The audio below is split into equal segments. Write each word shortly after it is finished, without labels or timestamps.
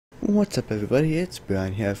What's up everybody, it's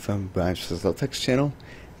Brian here from Brian's Text channel.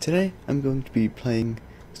 Today I'm going to be playing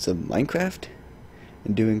some Minecraft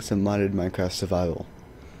and doing some modded Minecraft survival.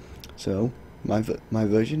 So my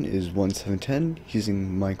version is 1.7.10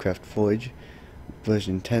 using Minecraft Forge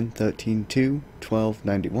version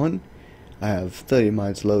 10.13.2.12.91. I have 30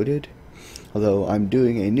 mods loaded, although I'm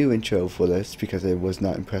doing a new intro for this because I was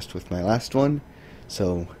not impressed with my last one.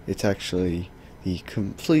 So it's actually the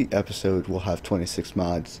complete episode will have 26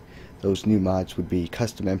 mods. Those new mods would be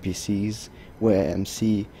custom NPCs, Where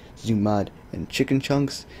MC, Zoom mod, and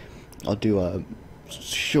ChickenChunks. I'll do a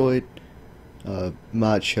short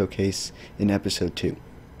mod showcase in episode 2.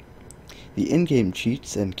 The in-game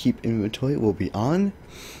cheats and keep inventory will be on,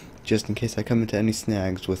 just in case I come into any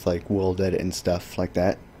snags with like world edit and stuff like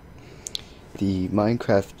that. The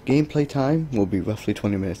Minecraft gameplay time will be roughly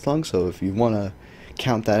 20 minutes long, so if you want to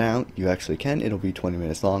count that out, you actually can. It'll be 20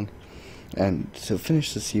 minutes long. And to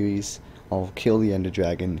finish the series, I'll kill the Ender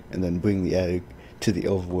Dragon and then bring the egg to the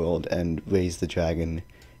overworld and raise the dragon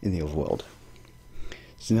in the overworld.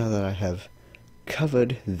 So now that I have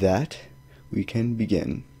covered that, we can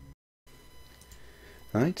begin.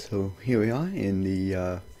 Alright, so here we are in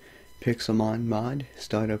the Pixelmon mod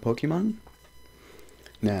starter Pokemon.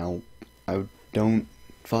 Now, I don't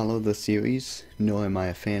follow the series, nor am I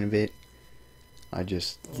a fan of it. I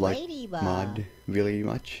just like mod really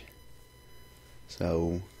much.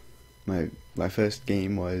 So my first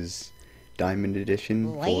game was Diamond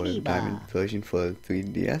Edition for Diamond version for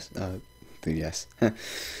 3DS, 3DS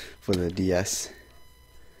for the DS.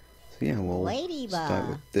 So yeah, we'll start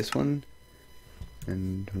with this one,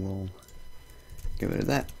 and we'll get rid of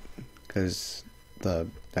that because that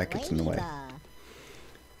gets in the way.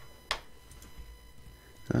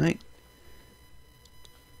 All right,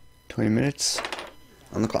 20 minutes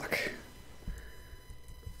on the clock.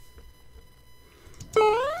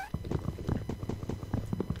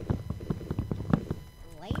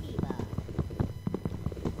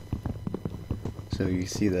 So you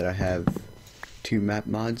see that I have 2 map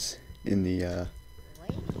mods in the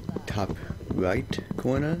top right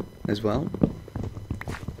corner as well.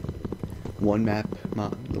 The one map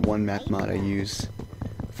mod I use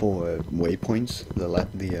for waypoints, the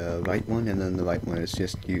right one, and then the right one is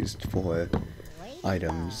just used for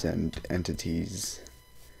items and entities.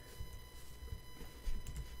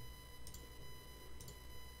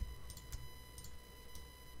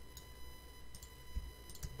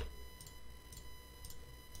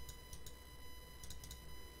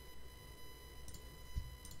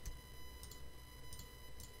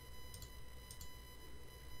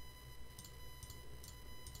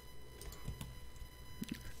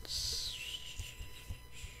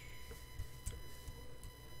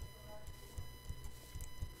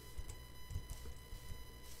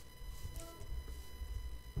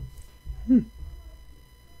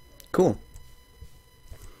 Cool.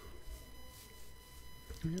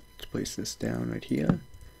 Let's place this down right here.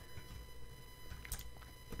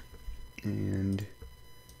 And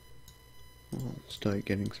we'll start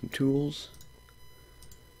getting some tools.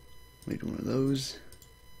 Made one of those.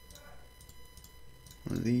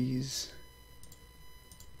 One of these.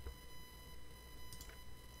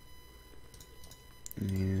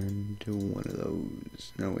 And one of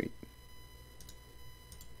those. No, wait.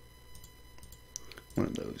 One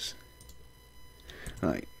of those.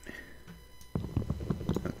 Alright.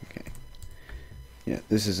 Okay. Yeah,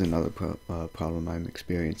 this is another problem I'm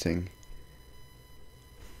experiencing.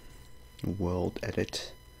 World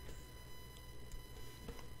edit.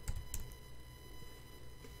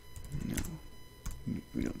 No.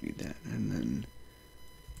 We don't need that. And then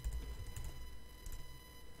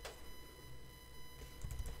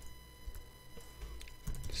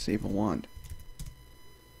disable wand.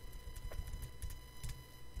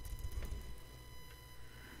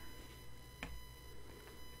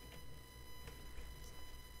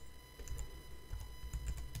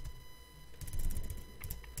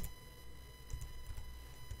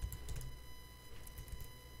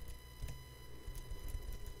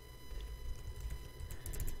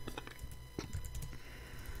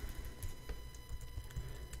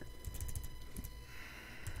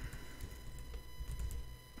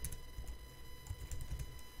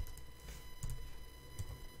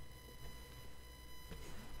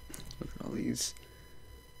 These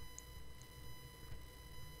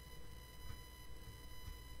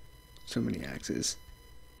so many axes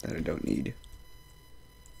that I don't need.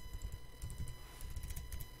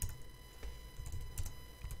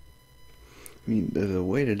 I mean, there's a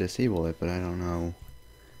way to disable it, but I don't know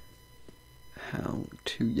how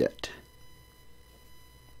to yet.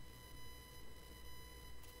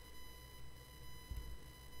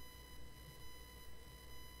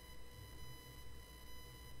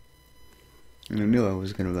 I knew I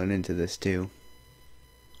was gonna run into this too.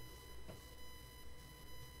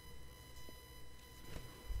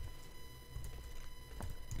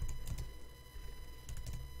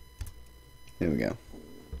 There we go.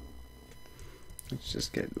 Let's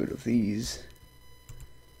just get rid of these,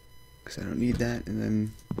 because I don't need that, and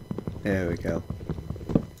then there we go.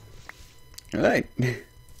 Alright.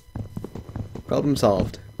 Problem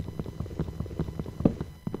solved.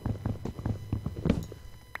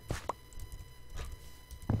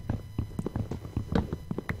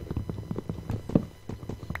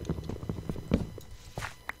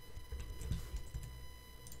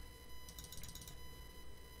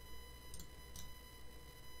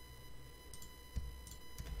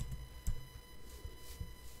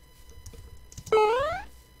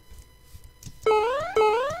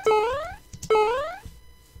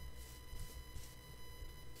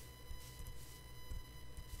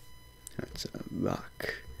 That's a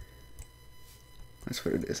rock. That's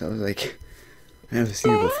what it is. I was like, I've never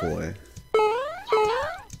seen it before.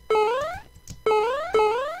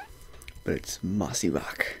 But it's mossy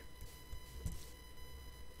rock.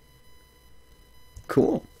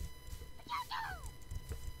 Cool.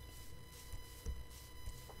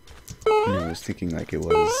 I was thinking like it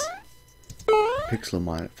was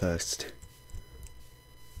Pixelmon at first.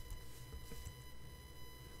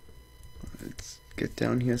 Let's get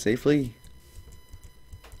down here safely.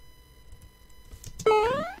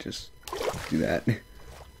 Just do that.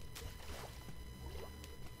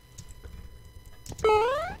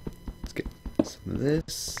 Let's get some of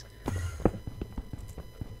this.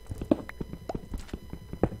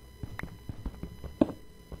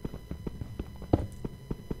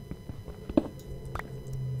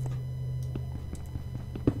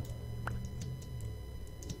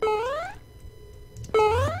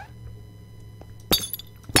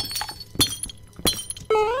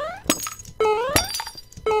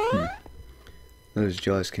 Those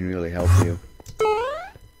jaws can really help you.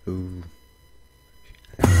 Ooh.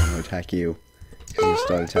 I don't want to attack you, because you'll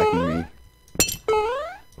start attacking me.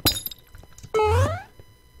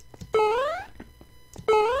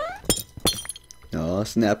 Oh,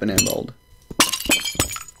 snap an emerald.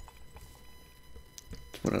 That's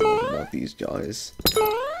what I love about these jaws.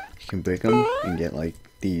 You can break them and get like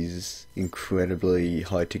these incredibly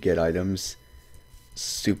hard to get items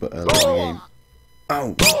super early in the game.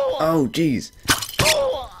 Oh! Oh, jeez!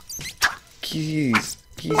 Jeez!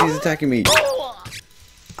 He's attacking me!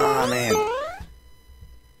 Oh, man!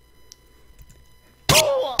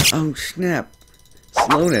 Oh, snap!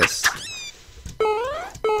 Slowness!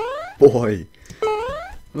 Boy!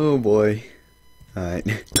 Oh, boy.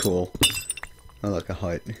 Alright, cool. I like a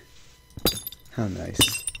heart. How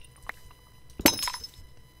nice.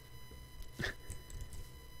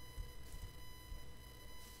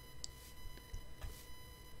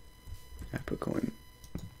 Apricorn.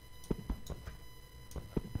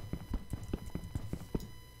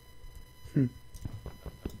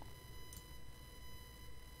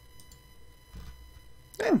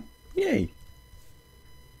 Oh, yay.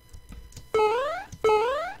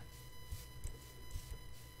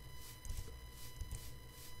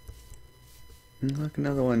 And look,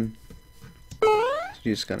 another one. So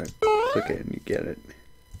you just gotta click it and you get it.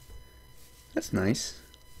 That's nice.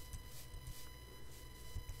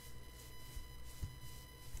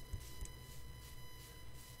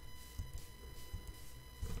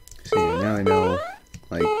 See, now I know,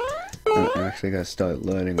 like, I'm actually gonna start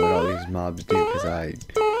learning what all these mobs do, because I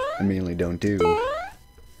mainly don't do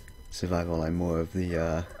survival. I'm more of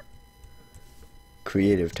the,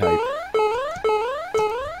 creative type.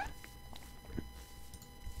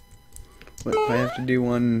 But if I have to do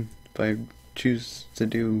one, if I choose to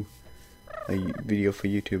do a video for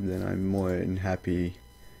YouTube, then I'm more than happy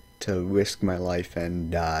to risk my life and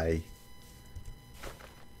die.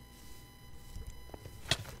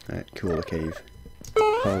 Alright, cool, the cave.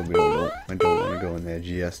 Probably I don't want to go in there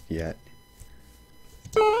just yet,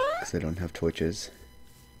 because I don't have torches.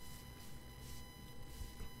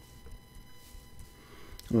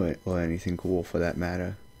 Or anything cool for that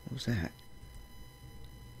matter. What was that?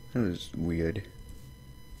 That was weird.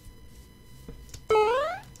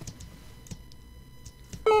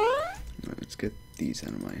 Let's get these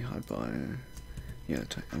out of my hotbar. Yeah,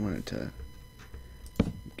 I wanted to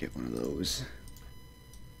get one of those.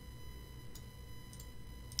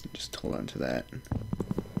 Just hold on to that.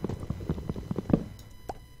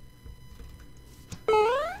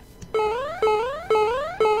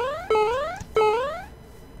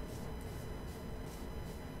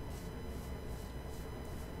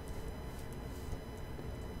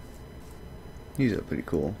 These are pretty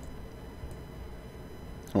cool.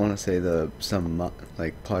 I want to say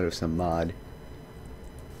like part of some mod,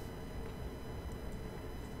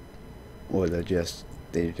 or they just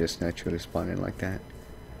naturally spawn in like that.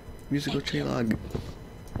 Musical tree log.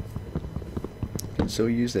 Can so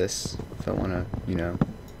use this if I want to, you know,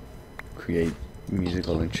 create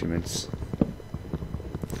musical instruments.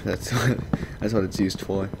 That's what it's used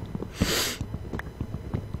for.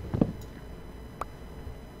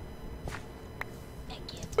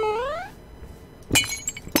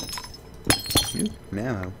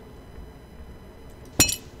 Now.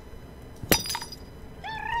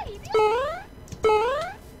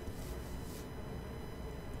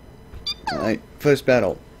 Alright, first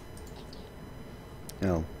battle.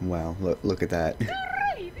 Oh, wow, look at that.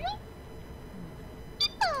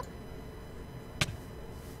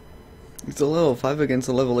 It's a level 5 against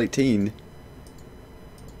a level 18.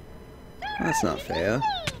 That's not fair.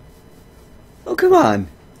 Oh, come on!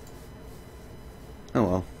 Oh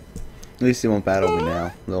well. At least they won't battle me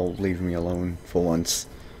now. They'll leave me alone for once.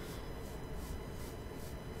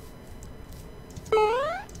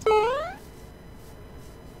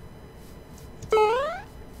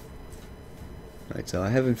 Right, so I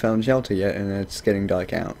haven't found shelter yet, and it's getting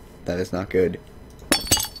dark out. That is not good.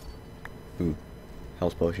 Ooh,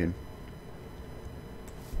 health potion.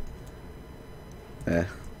 I'm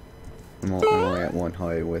only at 1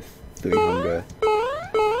 heart with 3 hunger.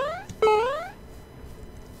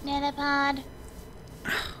 Netherpod.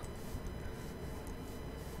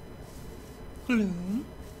 Hello.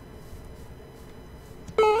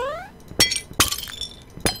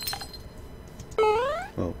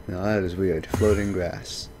 Oh, now that is weird. Floating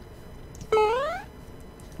grass.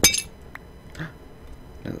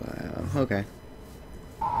 Okay.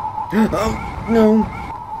 Oh, no!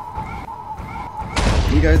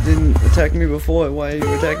 You guys didn't attack me before. Why are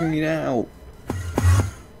you attacking me now?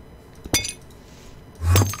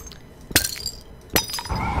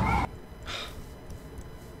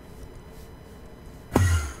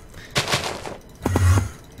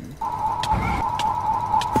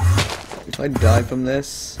 If I die from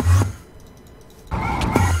this...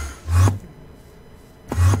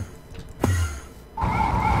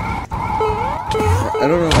 I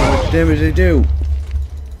don't know how much damage they do,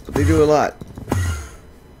 but they do a lot.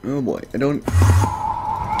 Oh boy, I don't...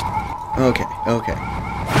 Okay, okay.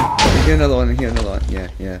 Here another one, here another one. Yeah,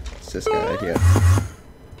 it's this guy right here.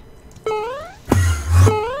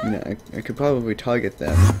 You know, I could probably target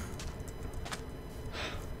them.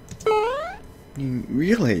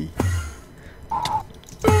 Really? I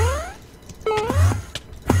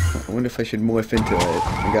wonder if I should morph into it.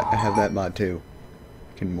 I have that mod too.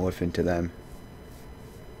 I can morph into them.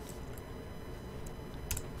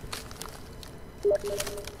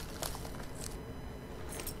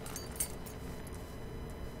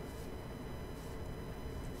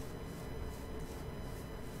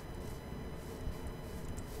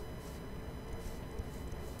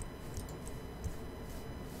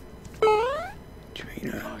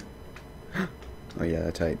 Oh yeah,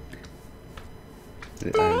 that's right.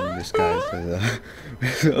 I'm disguised as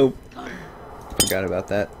a... Oh, forgot about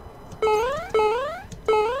that.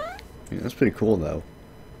 Yeah, that's pretty cool though.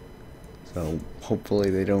 So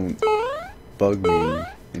hopefully they don't bug me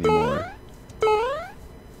anymore.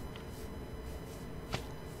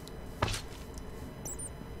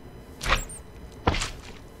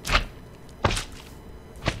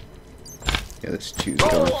 Yeah, let's choose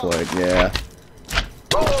going for it. Yeah.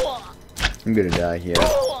 I'm gonna die here.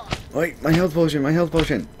 Wait, my health potion, my health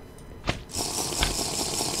potion.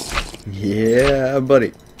 Yeah,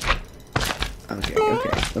 buddy.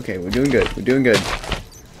 Okay, we're doing good, we're doing good.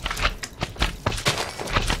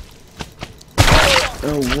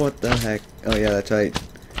 Oh, what the heck? Oh yeah, that's right.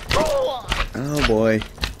 Oh boy.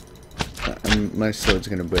 My sword's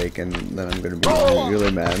gonna break, and then I'm gonna be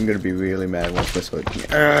really mad. I'm gonna be really mad once my sword...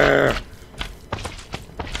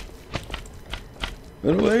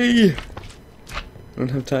 Run away! I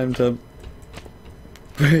don't have time to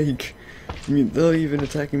break. I mean, they're even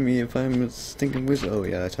attacking me if I'm a stinking wizard. Oh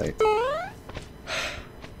yeah, that's right.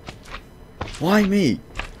 Why me?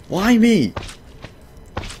 Why me?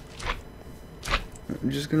 I'm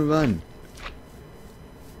just gonna run.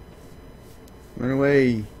 Run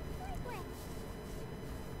away.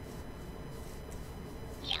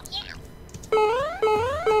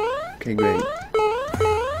 Okay, great.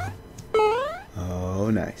 Oh,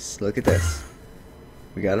 nice. Look at this.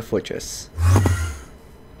 We got a fortress.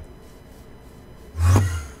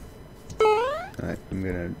 Alright, I'm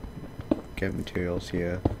gonna get materials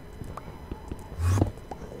here.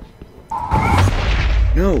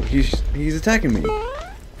 No, he's attacking me.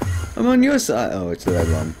 I'm on your side. Oh, it's the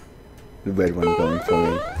red one. The red one's going for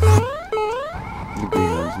me. The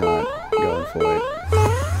green one's not going for it.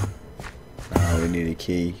 Oh, we need a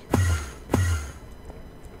key.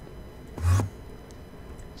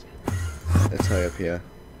 Let's hurry up here.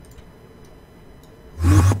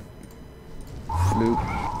 Loop.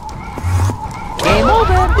 Game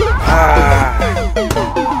over! Ah!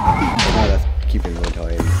 Now let's keep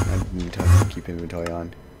inventory. I didn't tell you to keep inventory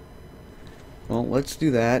on. Well, let's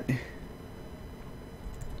do that.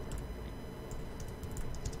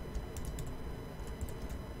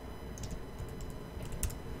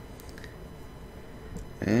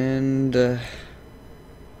 And should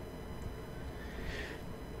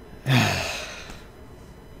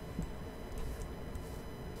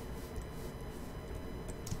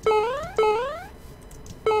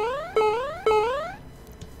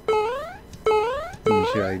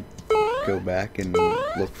I go back and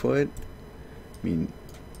look for it? I mean,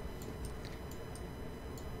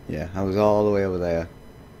 yeah, I was all the way over there.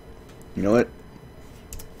 You know what?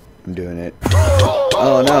 I'm doing it.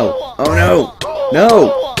 Oh no! Oh no!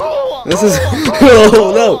 No! This is...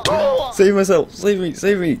 Oh no! Save myself! Save me!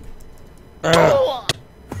 Save me!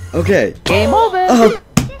 Okay. Game over! Oh!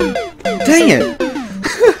 Dang it!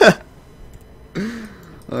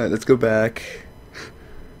 Alright, let's go back.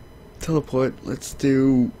 Teleport. Let's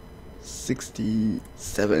do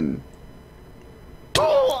 67.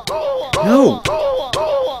 No!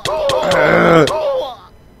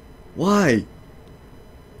 Why?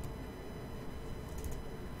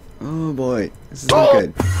 Oh boy, this is not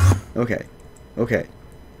good. Okay, okay.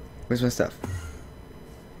 Where's my stuff?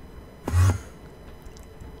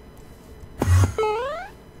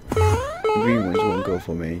 The green ones won't go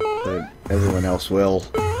for me, but everyone else will.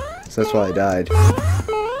 So that's why I died. Yeah,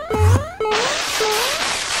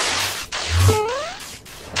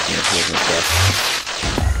 here's my stuff.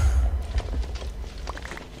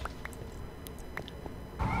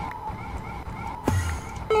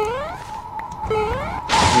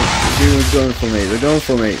 Everyone's going for me. They're going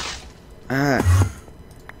for me. Ah.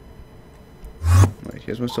 Wait,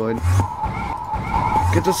 here's my sword.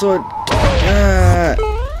 Get the sword. Ah.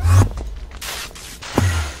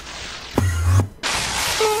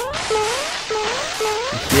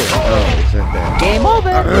 Here. Oh, is that there? Game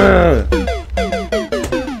over!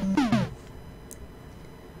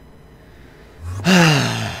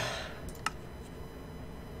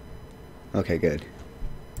 Okay, good.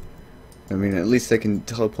 I mean, at least I can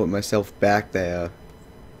teleport myself back there.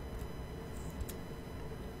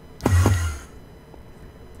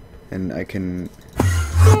 And I can...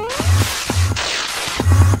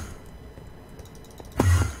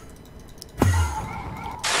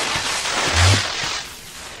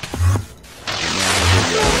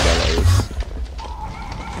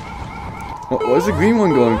 Why is the green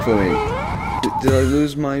one going for me? Did I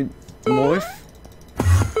lose my morph?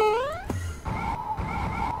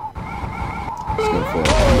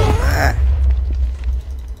 Ah.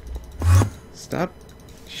 Stop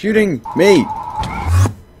shooting me!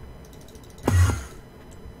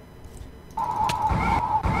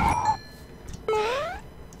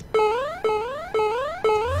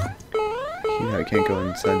 I can't go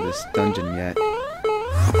inside this dungeon yet.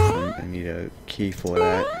 I need a key for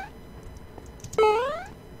that.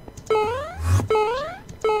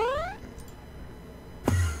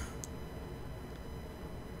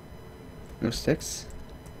 No sticks?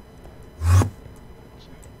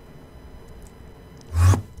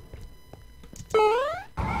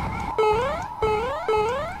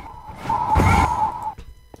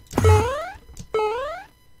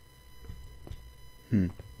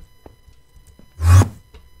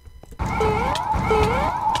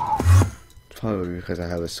 Probably because I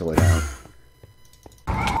have a sword out.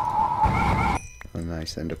 Oh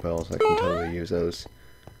nice, ender pearls, I can totally use those.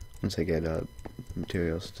 Once I get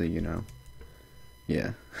materials to, you know.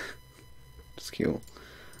 Yeah. It's cool.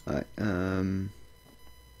 Alright, I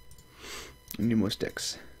need more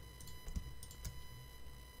sticks.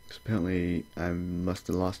 'Cause apparently I must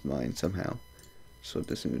have lost mine somehow. Sort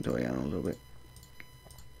this inventory out a little bit.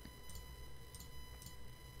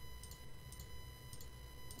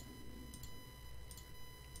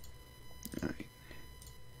 Alright.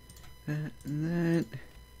 That and that.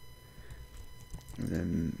 And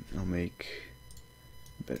then I'll make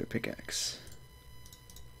a better pickaxe.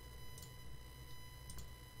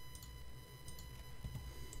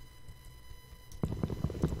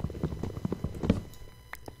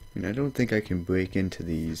 And I don't think I can break into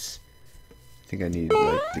these. I think I need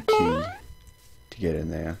like the key to get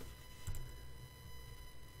in there.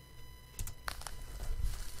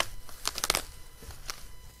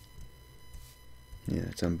 Yeah,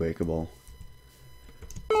 it's unbreakable.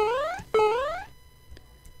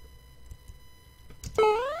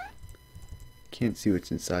 Can't see what's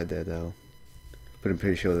inside there though, but I'm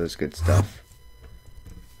pretty sure there's good stuff.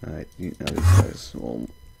 Alright, now these guys will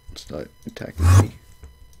start attacking me.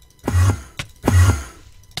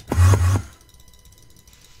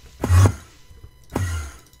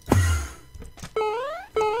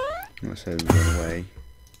 Unless I run away,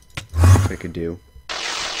 which I could do.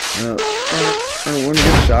 I don't want to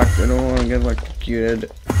get shocked. I don't want to get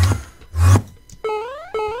electrocuted.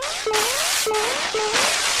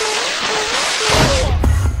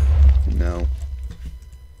 No.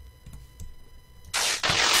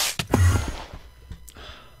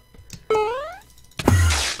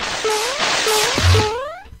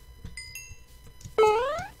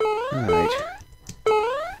 Alright.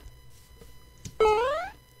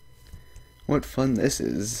 What fun this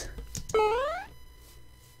is.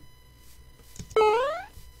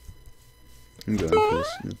 I'm going for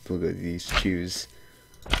this. Look at these shoes.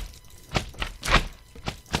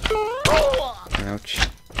 Ouch.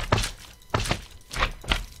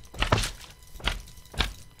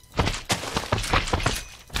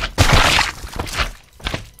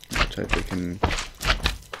 Looks like they can.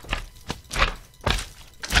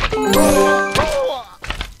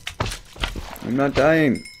 I'm not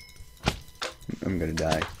dying. I'm gonna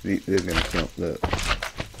die. They're gonna kill the.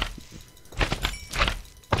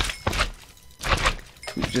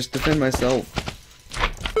 Just defend myself.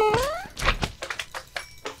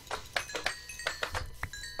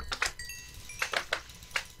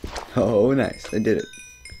 Oh, nice. I did it.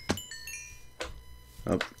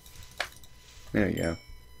 Oh. There you go.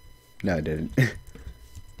 No, I didn't.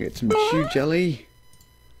 Get some shoe jelly.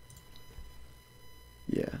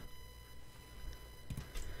 Yeah.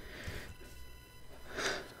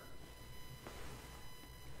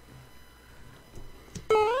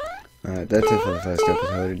 Alright, that's it for the first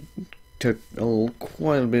episode. It took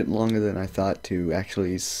quite a bit longer than I thought to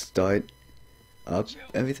actually start up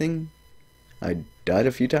everything. I died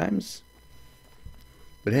a few times.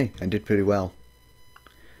 But hey, I did pretty well.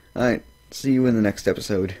 Alright, see you in the next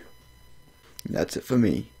episode. That's it for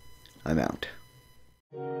me. I'm out.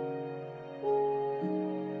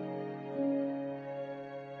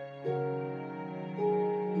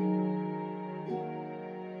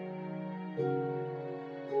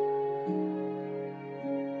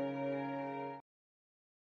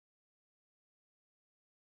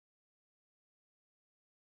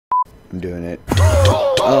 I'm doing it.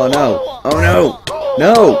 Oh no! Oh no!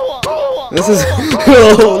 No! This is.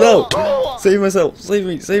 Oh no! Save myself! Save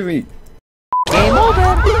me! Save me! Game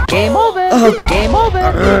over! Game over! Game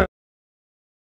over!